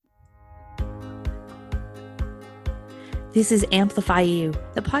This is Amplify You,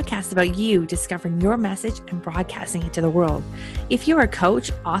 the podcast about you discovering your message and broadcasting it to the world. If you're a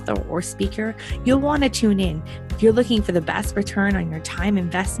coach, author, or speaker, you'll want to tune in. If you're looking for the best return on your time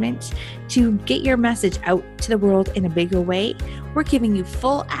investment to get your message out to the world in a bigger way, we're giving you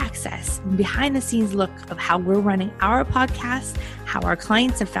full access and behind the scenes look of how we're running our podcast, how our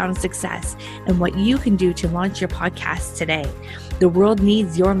clients have found success, and what you can do to launch your podcast today. The world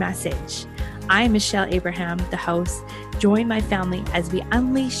needs your message. I'm Michelle Abraham, the host. Join my family as we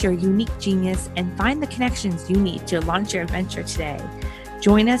unleash your unique genius and find the connections you need to launch your adventure today.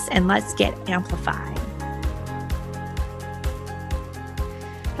 Join us and let's get amplified.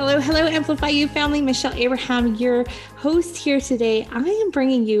 Hello, Amplify You family. Michelle Abraham, your host here today. I am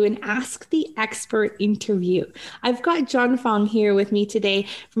bringing you an Ask the Expert interview. I've got John Vuong here with me today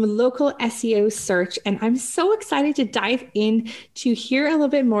from local SEO search, and I'm so excited to dive in to hear a little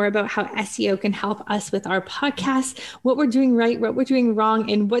bit more about how SEO can help us with our podcast, what we're doing right, what we're doing wrong,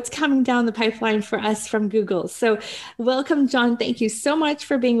 and what's coming down the pipeline for us from Google. So welcome, John. Thank you so much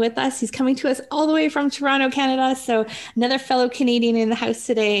for being with us. He's coming to us all the way from Toronto, Canada. So another fellow Canadian in the house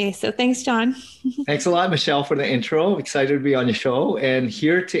today. So thanks, John. Thanks a lot, Michelle, for the intro. Excited to be on your show and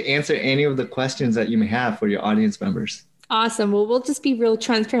here to answer any of the questions that you may have for your audience members. Awesome. Well, we'll just be real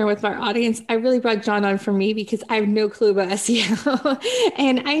transparent with our audience. I really brought John on for me because I have no clue about SEO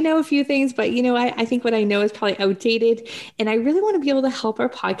and I know a few things, but I think what I know is probably outdated. And I really want to be able to help our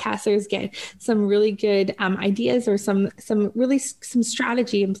podcasters get some really good ideas or some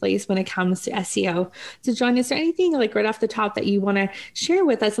strategy in place when it comes to SEO. So John, is there anything like right off the top that you want to share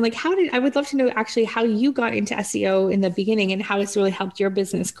with us? And like, I would love to know actually how you got into SEO in the beginning and how it's really helped your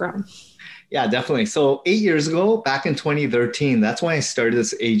business grow. Yeah, definitely. So 8 years ago, back in 2013, that's when I started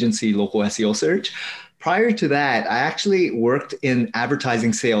this agency, Local SEO Search. Prior to that, I actually worked in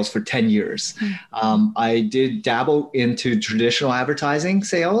advertising sales for 10 years. I did dabble into traditional advertising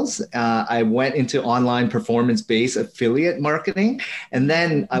sales. I went into online performance-based affiliate marketing. And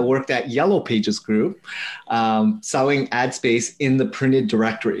then I worked at Yellow Pages Group, selling ad space in the printed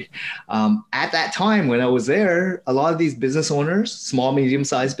directory. At that time, when I was there, a lot of these business owners, small,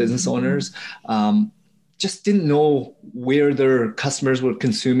 medium-sized business owners, just didn't know where their customers were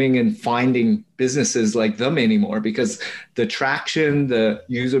consuming and finding businesses like them anymore because the traction, the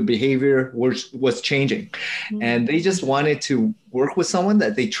user behavior was changing. Mm-hmm. And they just wanted to work with someone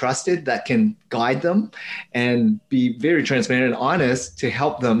that they trusted that can guide them and be very transparent and honest to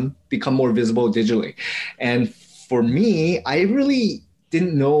help them become more visible digitally. And for me, I really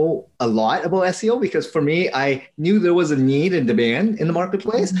didn't know a lot about SEO because for me, I knew there was a need and demand in the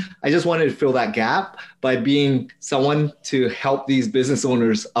marketplace. I just wanted to fill that gap by being someone to help these business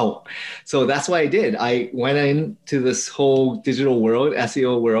owners out. So that's what I did. I went into this whole digital world,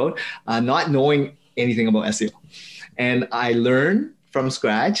 SEO world, not knowing anything about SEO. And I learned from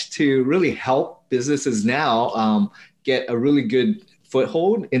scratch to really help businesses now get a really good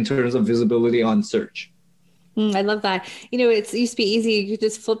foothold in terms of visibility on search. I love that. It used to be easy. You could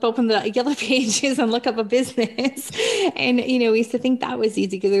just flip open the Yellow Pages and look up a business. And, we used to think that was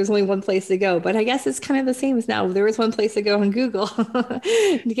easy because there was only one place to go. But I guess it's kind of the same as now. There was one place to go on Google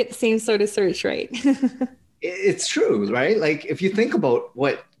to get the same sort of search, right? It's true, right? Like if you think about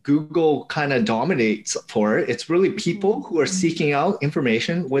what Google kind of dominates for, it's really people who are seeking out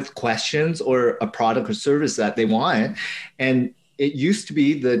information with questions or a product or service that they want. And it used to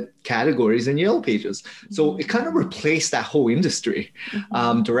be the categories in Yellow Pages. So it kind of replaced that whole industry,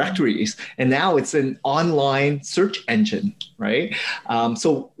 directories. And now it's an online search engine, right?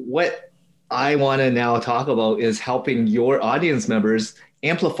 So what I want to now talk about is helping your audience members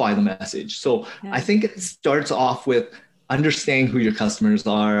amplify the message. So I think it starts off with understanding who your customers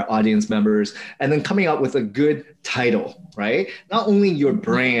are, audience members, and then coming up with a good title, right? Not only your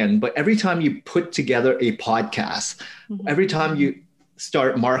brand, but every time you put together a podcast, every time you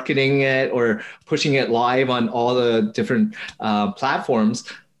start marketing it or pushing it live on all the different platforms,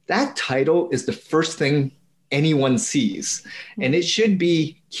 that title is the first thing anyone sees. And it should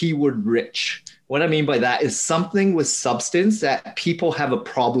be keyword rich. What I mean by that is something with substance that people have a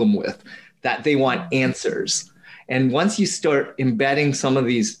problem with, that they want answers. And once you start embedding some of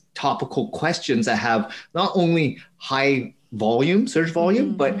these topical questions that have not only high volume, search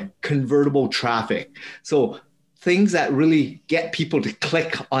volume, but convertible traffic. So things that really get people to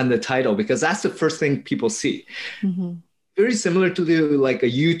click on the title, because that's the first thing people see. Very similar to like a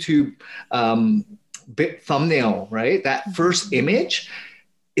YouTube thumbnail, right? That first image,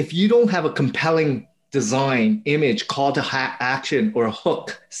 if you don't have a compelling design, image, call to action, or a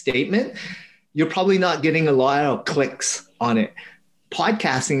hook statement, you're probably not getting a lot of clicks on it.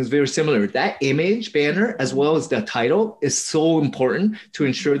 podcasting is very similar. That image banner, as well as the title, is so important to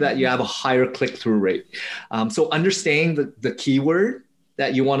ensure that you have a higher click-through rate. So understanding the keyword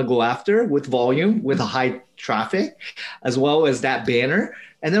that you want to go after with volume, with a high traffic, as well as that banner.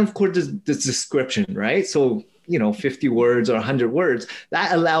 And then, of course, the description, right? So, 50 words or 100 words,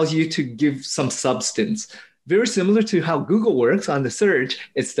 that allows you to give some substance. Very similar to how Google works on the search.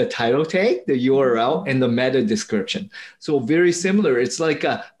 It's the title tag, the URL, and the meta description. So very similar. It's like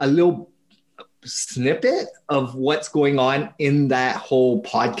a little snippet of what's going on in that whole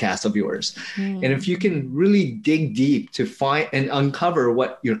podcast of yours. And if you can really dig deep to find and uncover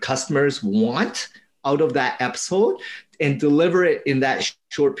what your customers want out of that episode and deliver it in that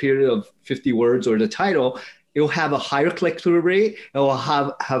short period of 50 words or the title, it'll have a higher click-through rate, it will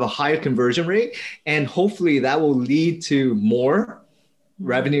have a higher conversion rate, and hopefully that will lead to more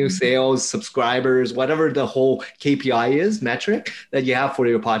revenue, sales, subscribers, whatever the whole KPI is, metric that you have for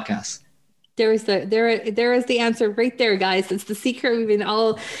your podcast. There is the answer right there, guys. It's the secret we've been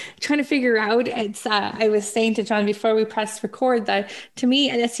all trying to figure out. It's I was saying to John before we pressed record that to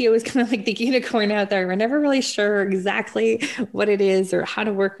me, SEO is kind of like the unicorn out there. We're never really sure exactly what it is or how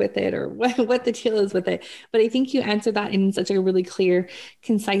to work with it or what the deal is with it. But I think you answered that in such a really clear,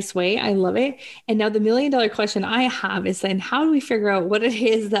 concise way. I love it. And now the $1 million question I have is then how do we figure out what it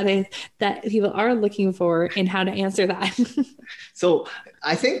is that people are looking for and how to answer that? So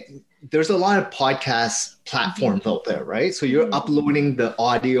I think there's a lot of podcast platforms out there, right? So you're uploading the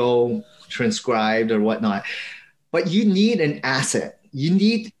audio transcribed or whatnot, but you need an asset. You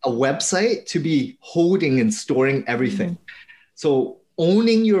need a website to be holding and storing everything. So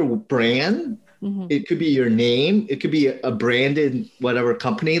owning your brand, it could be your name, it could be a branded whatever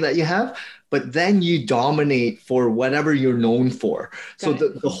company that you have, but then you dominate for whatever you're known for. So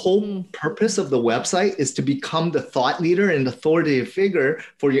the whole purpose of the website is to become the thought leader and authoritative figure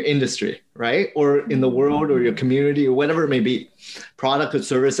for your industry, right? Or in the world or your community or whatever it may be, product or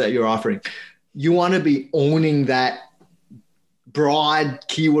service that you're offering. You want to be owning that broad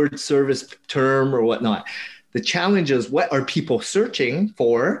keyword service term or whatnot. The challenge is, what are people searching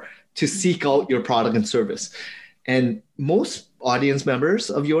for to seek out your product and service? And most audience members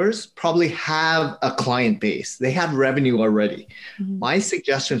of yours probably have a client base. They have revenue already. My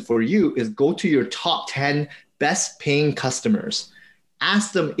suggestion for you is go to your top 10 best paying customers.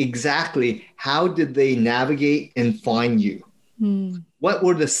 Ask them exactly how did they navigate and find you? What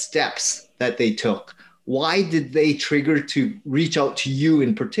were the steps that they took? Why did they trigger to reach out to you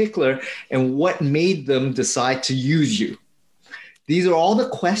in particular? And what made them decide to use you? These are all the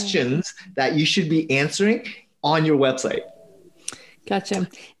questions that you should be answering on your website. Gotcha.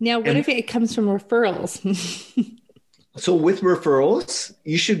 Now, what if it comes from referrals? So with referrals,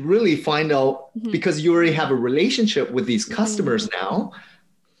 you should really find out, because you already have a relationship with these customers now,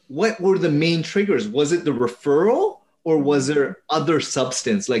 what were the main triggers? Was it the referral or was there other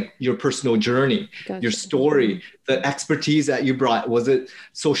substance like your personal journey, your story, the expertise that you brought? Was it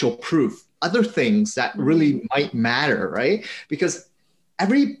social proof? Other things that really might matter, right? Because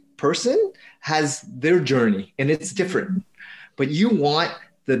every person has their journey and it's different. But you want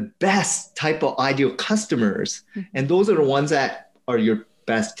the best type of ideal customers. And those are the ones that are your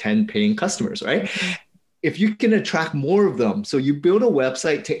best 10 paying customers, right? If you can attract more of them, so you build a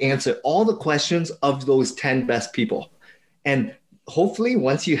website to answer all the questions of those 10 best people. And hopefully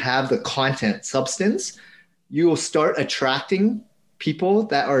once you have the content substance, you will start attracting people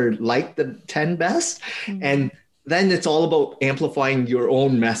that are like the 10 best. And then it's all about amplifying your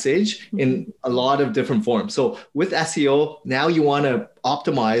own message in a lot of different forms. So with SEO, now you want to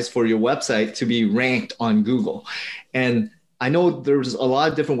optimize for your website to be ranked on Google. And I know there's a lot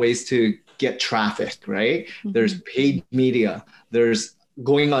of different ways to get traffic, right? There's paid media. There's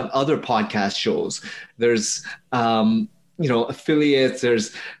going on other podcast shows. There's, affiliates.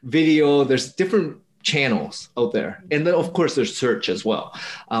 There's video. There's different channels out there. And then of course there's search as well.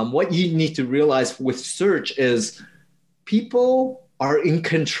 What you need to realize with search is people are in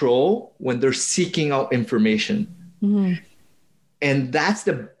control when they're seeking out information. And that's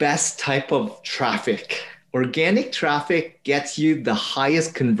the best type of traffic. Organic traffic gets you the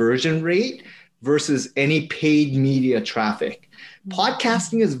highest conversion rate versus any paid media traffic.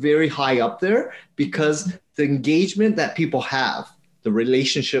 Podcasting is very high up there because the engagement that people have, the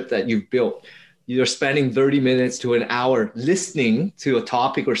relationship that you've built, you're spending 30 minutes to an hour listening to a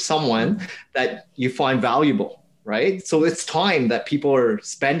topic or someone that you find valuable, right? So it's time that people are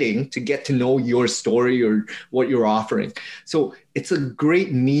spending to get to know your story or what you're offering. So it's a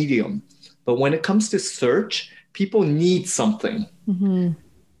great medium. But when it comes to search, people need something.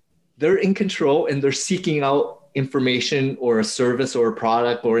 They're in control and they're seeking out information or a service or a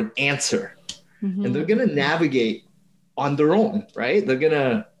product or an answer. And they're going to navigate on their own, right? They're going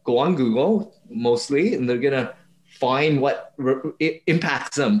to go on Google mostly, and they're going to find what it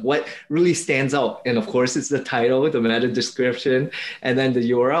impacts them, what really stands out. And of course, it's the title, the meta description, and then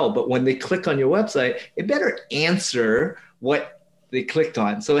the URL. But when they click on your website, it better answer what they clicked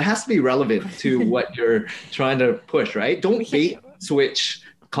on. So it has to be relevant to what you're trying to push, right? Don't bait switch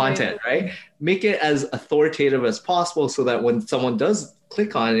content, right? Make it as authoritative as possible so that when someone does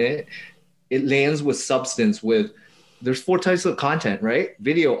click on it, it lands with substance. There's 4 types of content, right?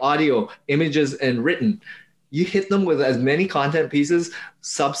 Video, audio, images, and written. You hit them with as many content pieces,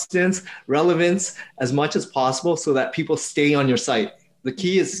 substance, relevance, as much as possible so that people stay on your site. The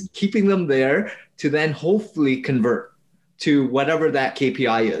key is keeping them there to then hopefully convert to whatever that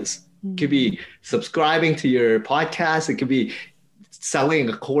KPI is. It could be subscribing to your podcast. It could be selling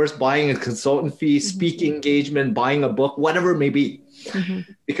a course, buying a consultant fee, speaking engagement, buying a book, whatever it may be.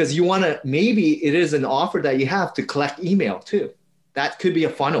 Because you want to, maybe it is an offer that you have to collect email too. That could be a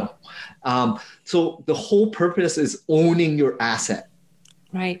funnel. So the whole purpose is owning your asset.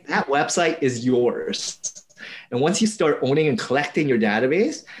 Right. That website is yours. And once you start owning and collecting your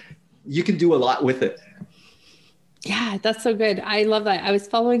database, you can do a lot with it. Yeah, that's so good. I love that. I was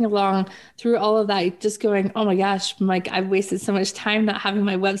following along through all of that, just going, oh my gosh, Mike, I've wasted so much time not having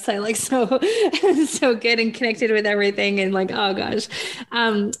my website like so good and connected with everything. And like, oh gosh.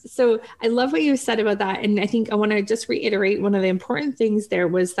 So I love what you said about that. And I think I want to just reiterate one of the important things there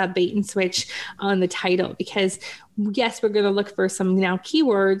was that bait and switch on the title, because yes, we're going to look for some now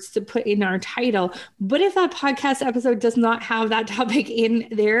keywords to put in our title. But if that podcast episode does not have that topic in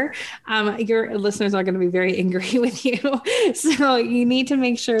there, your listeners are going to be very angry with you. So you need to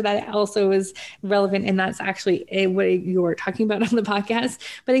make sure that it also is relevant. And that's actually what you're talking about on the podcast.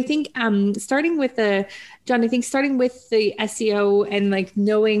 But I think starting with the SEO and like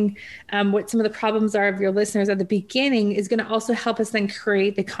knowing what some of the problems are of your listeners at the beginning is going to also help us then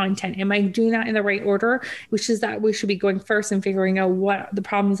create the content. Am I doing that in the right order? Which is that we should be going first and figuring out what the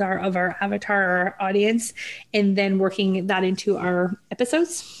problems are of our avatar or our audience, and then working that into our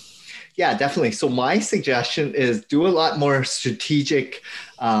episodes. Yeah, definitely. So my suggestion is do a lot more strategic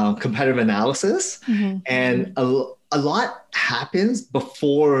competitive analysis, and a lot happens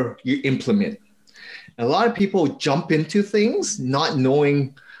before you implement. A lot of people jump into things not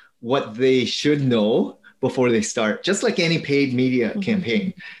knowing what they should know before they start, just like any paid media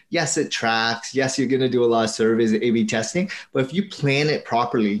campaign. Yes, it tracks. Yes, you're going to do a lot of surveys, A/B testing. But if you plan it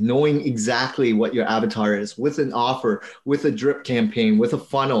properly, knowing exactly what your avatar is with an offer, with a drip campaign, with a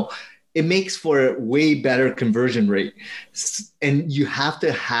funnel, it makes for a way better conversion rate. And you have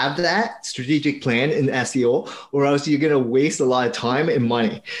to have that strategic plan in SEO, or else you're going to waste a lot of time and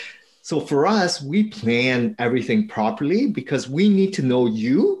money. So for us, we plan everything properly because we need to know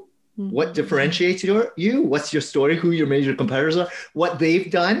you, what differentiates you, what's your story, who your major competitors are, what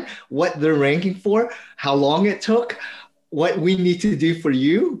they've done, what they're ranking for, how long it took, what we need to do for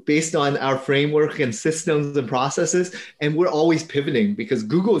you based on our framework and systems and processes. And we're always pivoting because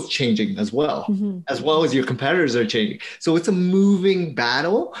Google is changing as well as your competitors are changing. So it's a moving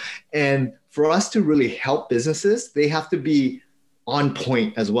battle. And for us to really help businesses, they have to be on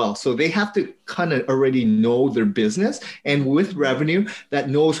point as well. So they have to kind of already know their business, and with revenue that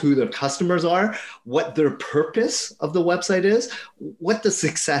knows who their customers are, what their purpose of the website is, what does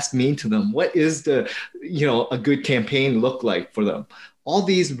success mean to them, what is a good campaign look like for them. All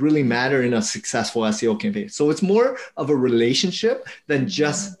these really matter in a successful SEO campaign. So it's more of a relationship than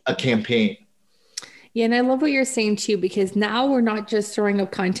just a campaign. Yeah. And I love what you're saying too, because now we're not just throwing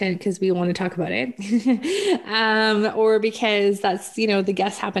up content because we want to talk about it or because that's, the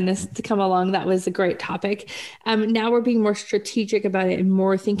guest happened to come along. That was a great topic. Now we're being more strategic about it and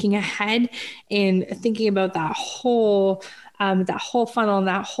more thinking ahead and thinking about that whole funnel and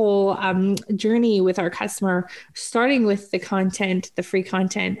that whole journey with our customer, starting with the content, the free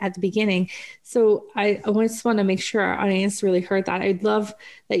content at the beginning. So I just want to make sure our audience really heard that. I'd love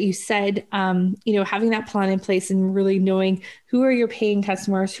that you said, having that plan in place and really knowing who are your paying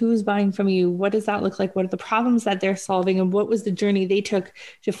customers, who's buying from you, what does that look like, what are the problems that they're solving, and what was the journey they took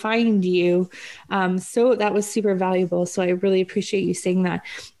to find you. So that was super valuable. So I really appreciate you saying that.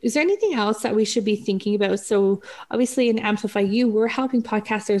 Is there anything else that we should be thinking about? So obviously in Amplify You, we're helping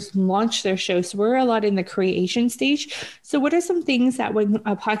podcasters launch their show. So we're a lot in the creation stage. So what are some things that when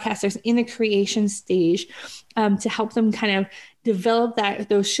a podcaster's in the creation stage, to help them kind of develop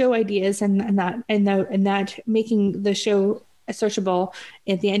those show ideas and that making the show searchable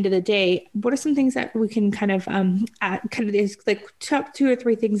at the end of the day. What are some things that we can kind of there's like top 2 or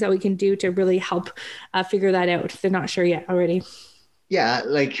 3 things that we can do to really help figure that out if they're not sure yet already? Yeah,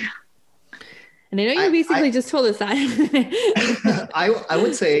 like, and I know you basically just told us that. I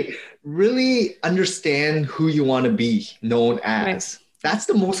would say really understand who you want to be known as. Right. That's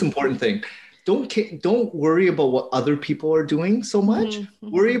the most important thing. Don't worry about what other people are doing so much.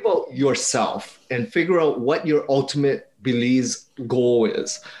 Worry about yourself and figure out what your ultimate beliefs goal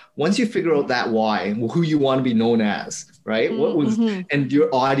is. Once you figure out that why, who you want to be known as, right? What was and your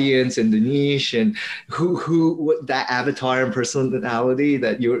audience and the niche and what that avatar and personality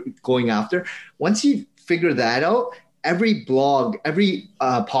that you're going after. Once you figure that out, every blog, every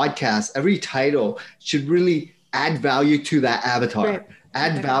podcast, every title should really add value to that avatar. Right.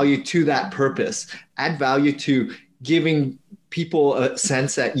 Add value to that purpose, add value to giving people a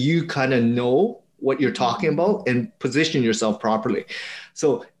sense that you kind of know what you're talking about and position yourself properly.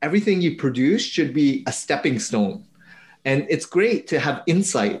 So everything you produce should be a stepping stone. And it's great to have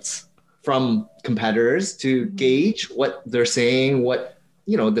insights from competitors to gauge what they're saying, what,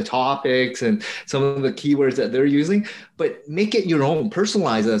 the topics and some of the keywords that they're using, but make it your own,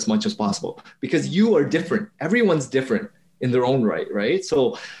 personalize it as much as possible because you are different. Everyone's different in their own right?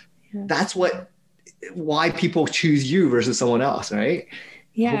 So that's why people choose you versus someone else, right?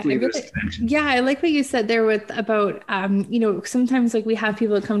 Yeah, I like what you said there about sometimes like we have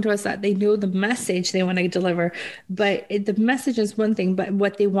people that come to us that they know the message they want to deliver, but the message is one thing, but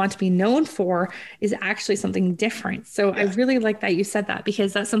what they want to be known for is actually something different. So I really like that you said that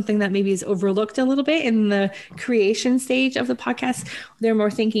because that's something that maybe is overlooked a little bit in the creation stage of the podcast. They're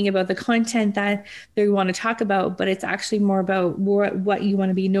more thinking about the content that they want to talk about, but it's actually more about what you want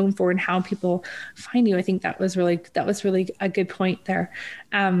to be known for and how people find you. I think that was really a good point there.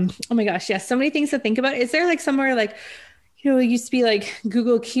 Oh my gosh, yes, so many things to think about. Is there like somewhere like, it used to be like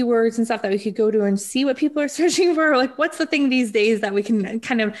Google keywords and stuff that we could go to and see what people are searching for? Like, what's the thing these days that we can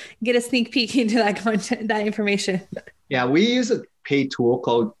kind of get a sneak peek into that content, that information? Yeah, we use a paid tool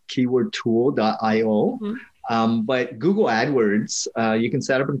called keywordtool.io. But Google AdWords, you can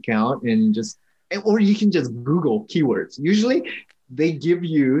set up an account or you can just Google keywords. Usually they give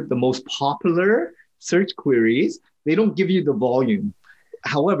you the most popular search queries. They don't give you the volume.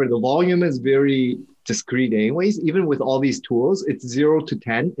 However, the volume is very discrete anyways. Even with all these tools, it's 0 to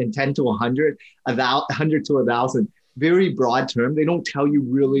 10 and 10 to 100, 100 to 1,000. Very broad term. They don't tell you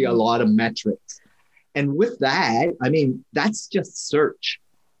really a lot of metrics. And with that, that's just search,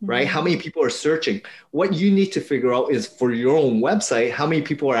 right? How many people are searching? What you need to figure out is for your own website, how many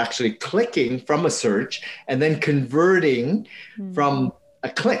people are actually clicking from a search and then converting from a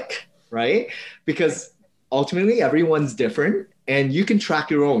click, right? Because ultimately, everyone's different. And you can track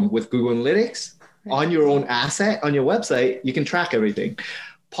your own with Google Analytics on your own asset on your website. You can track everything.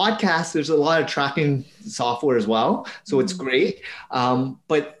 Podcasts, there's a lot of tracking software as well. So it's great.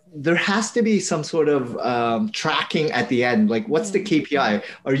 But there has to be some sort of tracking at the end. Like, what's the KPI?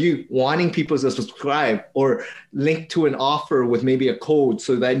 Are you wanting people to subscribe or link to an offer with maybe a code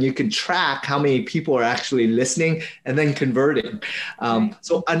so that you can track how many people are actually listening and then converting?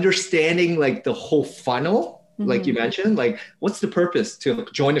 So understanding like the whole funnel, like you mentioned, like what's the purpose? To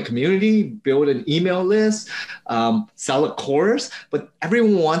join a community, build an email list, sell a course, but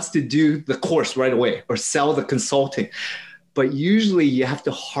everyone wants to do the course right away or sell the consulting. But usually you have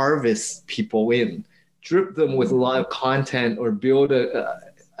to harvest people in, drip them with a lot of content or build a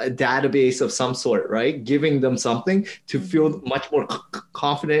database of some sort, right? Giving them something to feel much more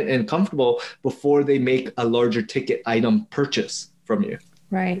confident and comfortable before they make a larger ticket item purchase from you.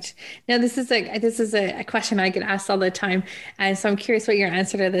 Right. Now, this is a question I get asked all the time. And so I'm curious what your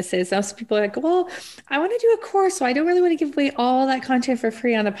answer to this is. Most people are like, well, I want to do a course, so I don't really want to give away all that content for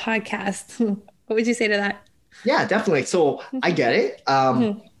free on a podcast. What would you say to that? Yeah, definitely. So I get it.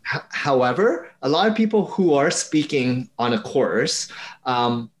 However, a lot of people who are speaking on a course,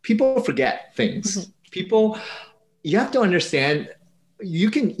 people forget things. You have to understand, you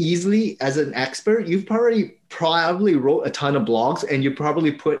can easily, as an expert, you've probably wrote a ton of blogs and you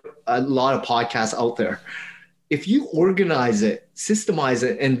probably put a lot of podcasts out there. If you organize it, systemize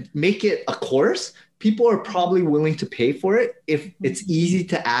it, and make it a course, people are probably willing to pay for it if it's easy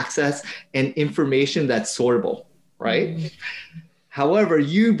to access and information that's sortable, right? However,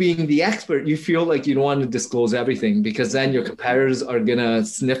 you being the expert, you feel like you don't want to disclose everything because then your competitors are going to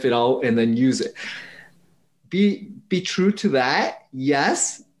sniff it out and then use it. Be true to that.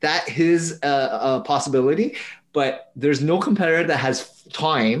 Yes, that is a possibility, but there's no competitor that has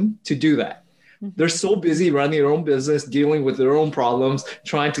time to do that. They're so busy running their own business, dealing with their own problems,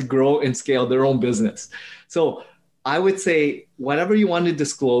 trying to grow and scale their own business. So I would say whatever you want to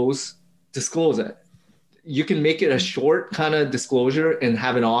disclose it. You can make it a short kind of disclosure and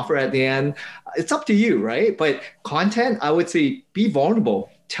have an offer at the end. It's up to you, right? But content, I would say be vulnerable.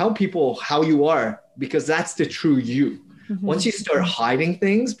 Tell people how you are, because that's the true you. Once you start hiding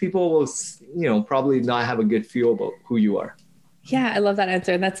things, people will, probably not have a good feel about who you are. Yeah, I love that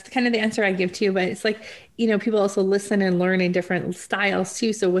answer. And that's kind of the answer I give too. But it's like, people also listen and learn in different styles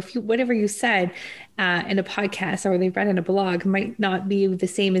too. So whatever you said in a podcast or they've read in a blog might not be the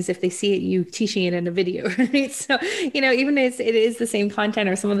same as if they see it, you teaching it in a video, right? So, even if it is the same content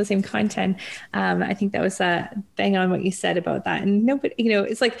or some of the same content, I think that was bang on what you said about that. And nobody,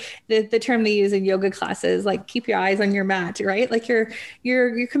 it's like the term they use in yoga classes, like keep your eyes on your mat, right? Like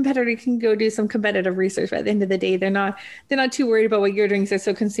your competitor can go do some competitive research, but at the end of the day, they're not too worried about what you're doing. So they're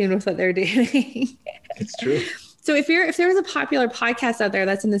so consumed with what they're doing. It's true. So if there was a popular podcast out there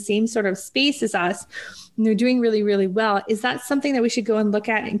that's in the same sort of space as us, and they're doing really, really well, is that something that we should go and look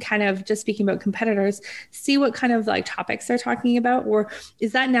at and kind of, just speaking about competitors, see what kind of like topics they're talking about? Or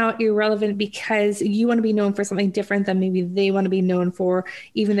is that now irrelevant because you want to be known for something different than maybe they want to be known for,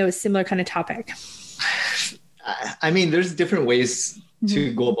 even though it's similar kind of topic? I mean, there's different ways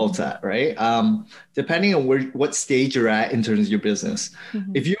to go about that, right? Depending on what stage you're at in terms of your business.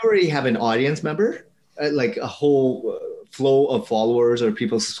 If you already have an audience member, like a whole flow of followers or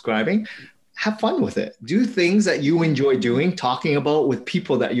people subscribing, have fun with it. Do things that you enjoy doing, talking about with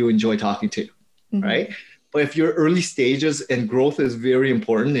people that you enjoy talking to, right? But if you're early stages and growth is very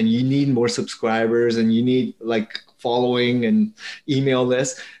important and you need more subscribers and you need like following and email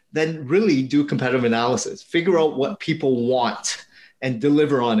lists, then really do competitive analysis. Figure out what people want and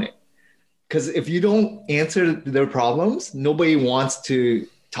deliver on it. Because if you don't answer their problems, nobody wants to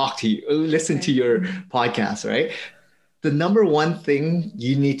talk to you, listen to your podcast, right? The number one thing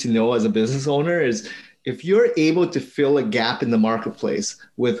you need to know as a business owner is if you're able to fill a gap in the marketplace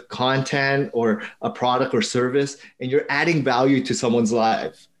with content or a product or service, and you're adding value to someone's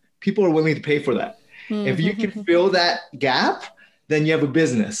life, people are willing to pay for that. If you can fill that gap, then you have a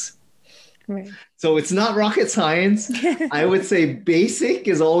business. Right. So it's not rocket science. I would say basic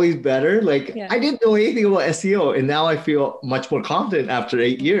is always better. Like I didn't know anything about SEO, and now I feel much more confident after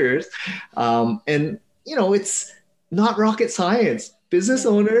 8 years. And it's not rocket science. Business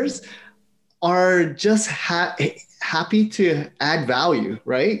owners are just happy to add value,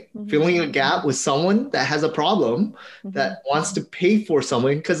 right? Filling a gap with someone that has a problem that wants to pay for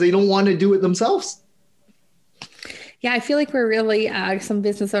someone because they don't want to do it themselves. Yeah, I feel like we're really, some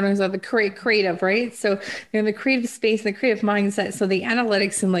business owners are the creative, right? So they're in the creative space, the creative mindset. So the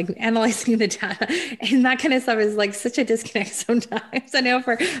analytics and like analyzing the data and that kind of stuff is like such a disconnect sometimes. I know,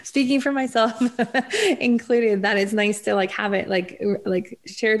 for speaking for myself included, that it's nice to like have it like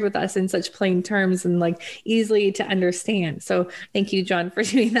shared with us in such plain terms and like easily to understand. So thank you, John, for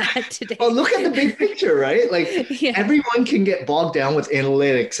doing that today. Well, look at the big picture, right? Like everyone can get bogged down with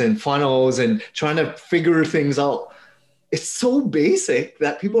analytics and funnels and trying to figure things out. It's so basic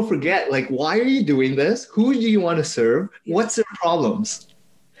that people forget, like, why are you doing this? Who do you want to serve? What's their problems?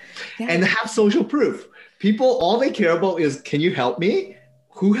 And have social proof. People, all they care about is, can you help me?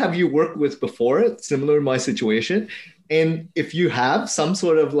 Who have you worked with before? Similar to my situation. And if you have some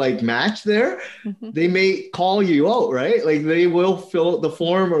sort of like match there, they may call you out, right? Like they will fill out the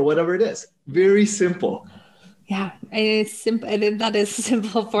form or whatever it is. Very simple. Yeah, it's simple. That is a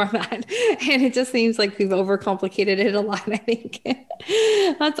simple format. And it just seems like we've overcomplicated it a lot, I think.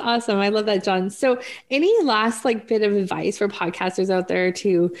 That's awesome. I love that, John. So any last like bit of advice for podcasters out there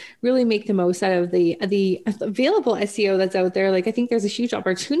to really make the most out of the available SEO that's out there? Like, I think there's a huge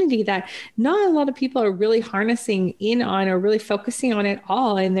opportunity that not a lot of people are really harnessing in on or really focusing on at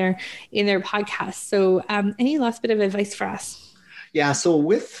all in their podcasts. So any last bit of advice for us? Yeah. So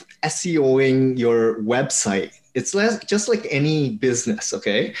with SEOing your website, it's just like any business,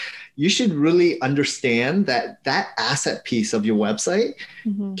 okay? You should really understand that asset piece of your website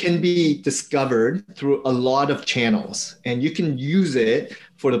can be discovered through a lot of channels, and you can use it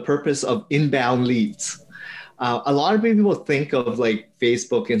for the purpose of inbound leads. A lot of people think of like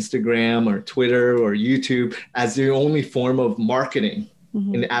Facebook, Instagram, or Twitter, or YouTube as the only form of marketing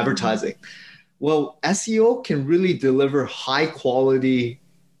and advertising. Well, SEO can really deliver high quality,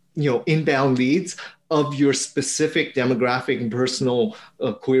 inbound leads of your specific demographic and personal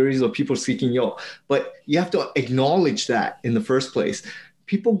queries or people seeking you. But you have to acknowledge that in the first place.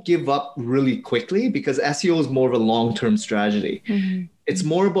 People give up really quickly because SEO is more of a long-term strategy. It's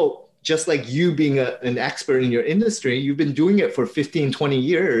more about just like you being an expert in your industry. You've been doing it for 15, 20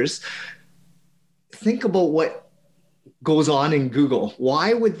 years. think about what goes on in Google.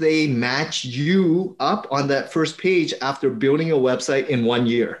 Why would they match you up on that first page after building a website in 1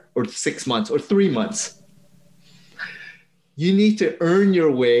 year or 6 months or 3 months? You need to earn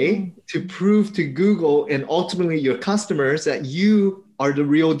your way to prove to Google and ultimately your customers that you are the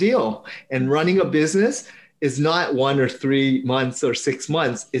real deal. And running a business is not 1 or 3 months or 6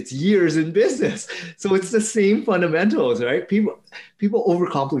 months. It's years in business. So it's the same fundamentals, right? People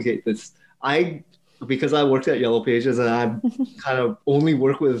overcomplicate this. Because I worked at Yellow Pages and I kind of only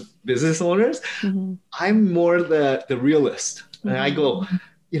work with business owners, I'm more the realist. And I go,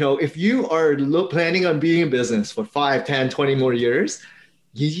 if you are planning on being in business for 5, 10, 20 more years,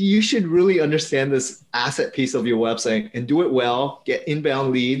 you should really understand this asset piece of your website and do it well, get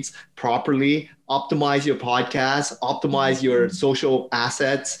inbound leads properly, optimize your podcast, optimize your social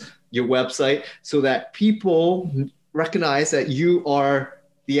assets, your website, so that people recognize that you are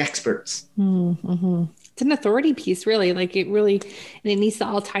the experts. It's an authority piece, really. Like it needs to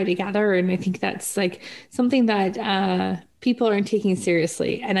all tie together. And I think that's like something that people aren't taking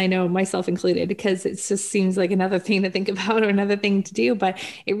seriously. And I know myself included, because it just seems like another thing to think about or another thing to do, but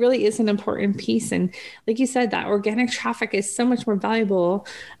it really is an important piece. And like you said, that organic traffic is so much more valuable.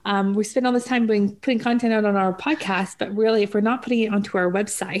 We spend all this time putting content out on our podcast, but really if we're not putting it onto our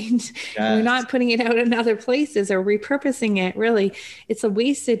website, we're not putting it out in other places or repurposing it, really, it's a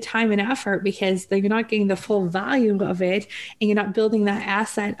wasted time and effort because you're not getting the full value of it and you're not building that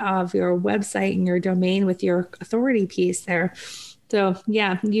asset of your website and your domain with your authority piece there. So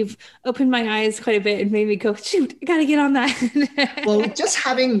yeah, you've opened my eyes quite a bit and made me go, shoot, I got to get on that. Well, just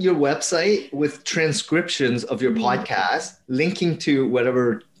having your website with transcriptions of your podcast, linking to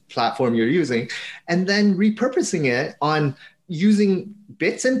whatever platform you're using, and then repurposing it on using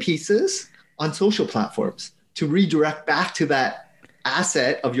bits and pieces on social platforms to redirect back to that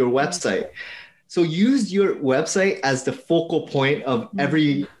asset of your website. So use your website as the focal point of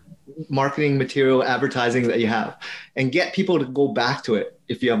every marketing material, advertising that you have, and get people to go back to it.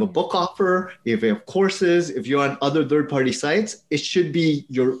 If you have a book offer, if you have courses, if you're on other third-party sites, it should be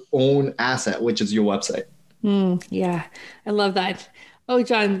your own asset, which is your website. Yeah, I love that. Oh,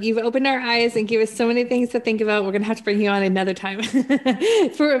 John, you've opened our eyes and gave us so many things to think about. We're going to have to bring you on another time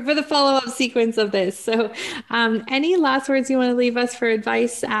for the follow-up sequence of this. So any last words you want to leave us for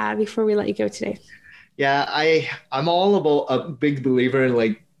advice before we let you go today? Yeah, I'm all about a big believer in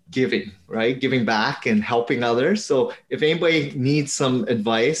like giving, right? Giving back and helping others. So if anybody needs some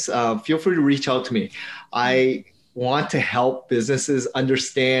advice, feel free to reach out to me. I want to help businesses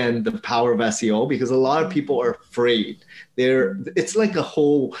understand the power of SEO because a lot of people are afraid. It's like a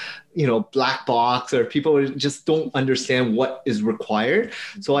whole, black box, or people just don't understand what is required.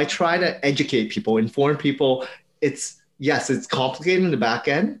 So I try to educate people, inform people. It's complicated in the back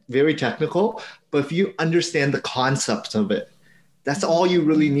end, very technical, but if you understand the concept of it, that's all you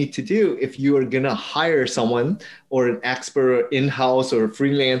really need to do if you are going to hire someone or an expert in-house or a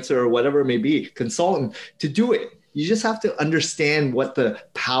freelancer or whatever it may be, consultant, to do it. You just have to understand what the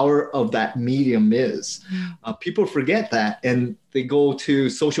power of that medium is. People forget that and they go to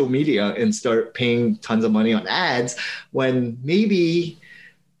social media and start paying tons of money on ads when maybe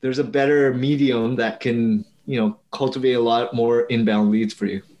there's a better medium that can, cultivate a lot more inbound leads for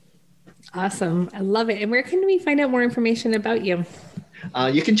you. Awesome. I love it. And where can we find out more information about you?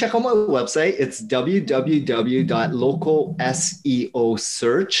 You can check out my website. It's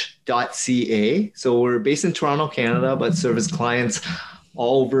www.localseosearch.ca. So we're based in Toronto, Canada, but service clients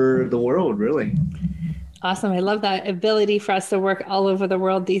all over the world, really. Awesome. I love that ability for us to work all over the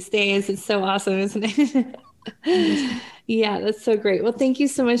world these days. It's so awesome, isn't it? Yeah, that's so great. Well, thank you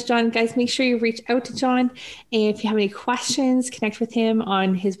so much, John. Guys, make sure you reach out to John. And if you have any questions, connect with him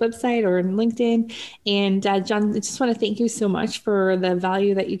on his website or on LinkedIn. And John, I just want to thank you so much for the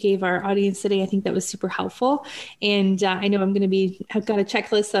value that you gave our audience today. I think that was super helpful. And I know I've got a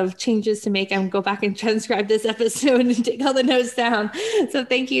checklist of changes to make. I'm going to go back and transcribe this episode and take all the notes down. So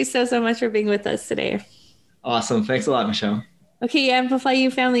thank you so much for being with us today. Awesome. Thanks a lot, Michelle. Okay, Amplify You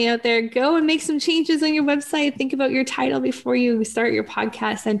family out there, go and make some changes on your website. Think about your title before you start your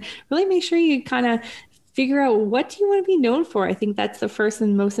podcast and really make sure you kind of figure out what do you want to be known for. I think that's the first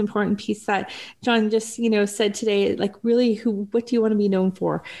and most important piece that John just, said today, like really what do you want to be known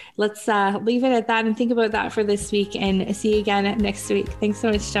for? Let's leave it at that and think about that for this week and see you again next week. Thanks so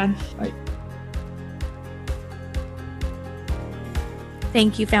much, John. Bye.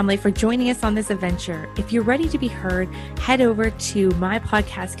 Thank you, family, for joining us on this adventure. If you're ready to be heard, head over to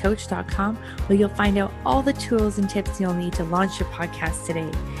mypodcastcoach.com where you'll find out all the tools and tips you'll need to launch your podcast today.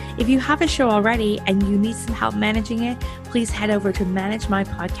 If you have a show already and you need some help managing it, please head over to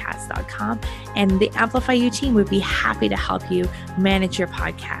managemypodcast.com and the Amplify You team would be happy to help you manage your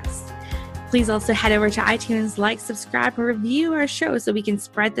podcast. Please also head over to iTunes, like, subscribe, and review our show so we can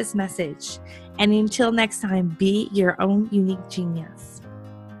spread this message. And until next time, be your own unique genius.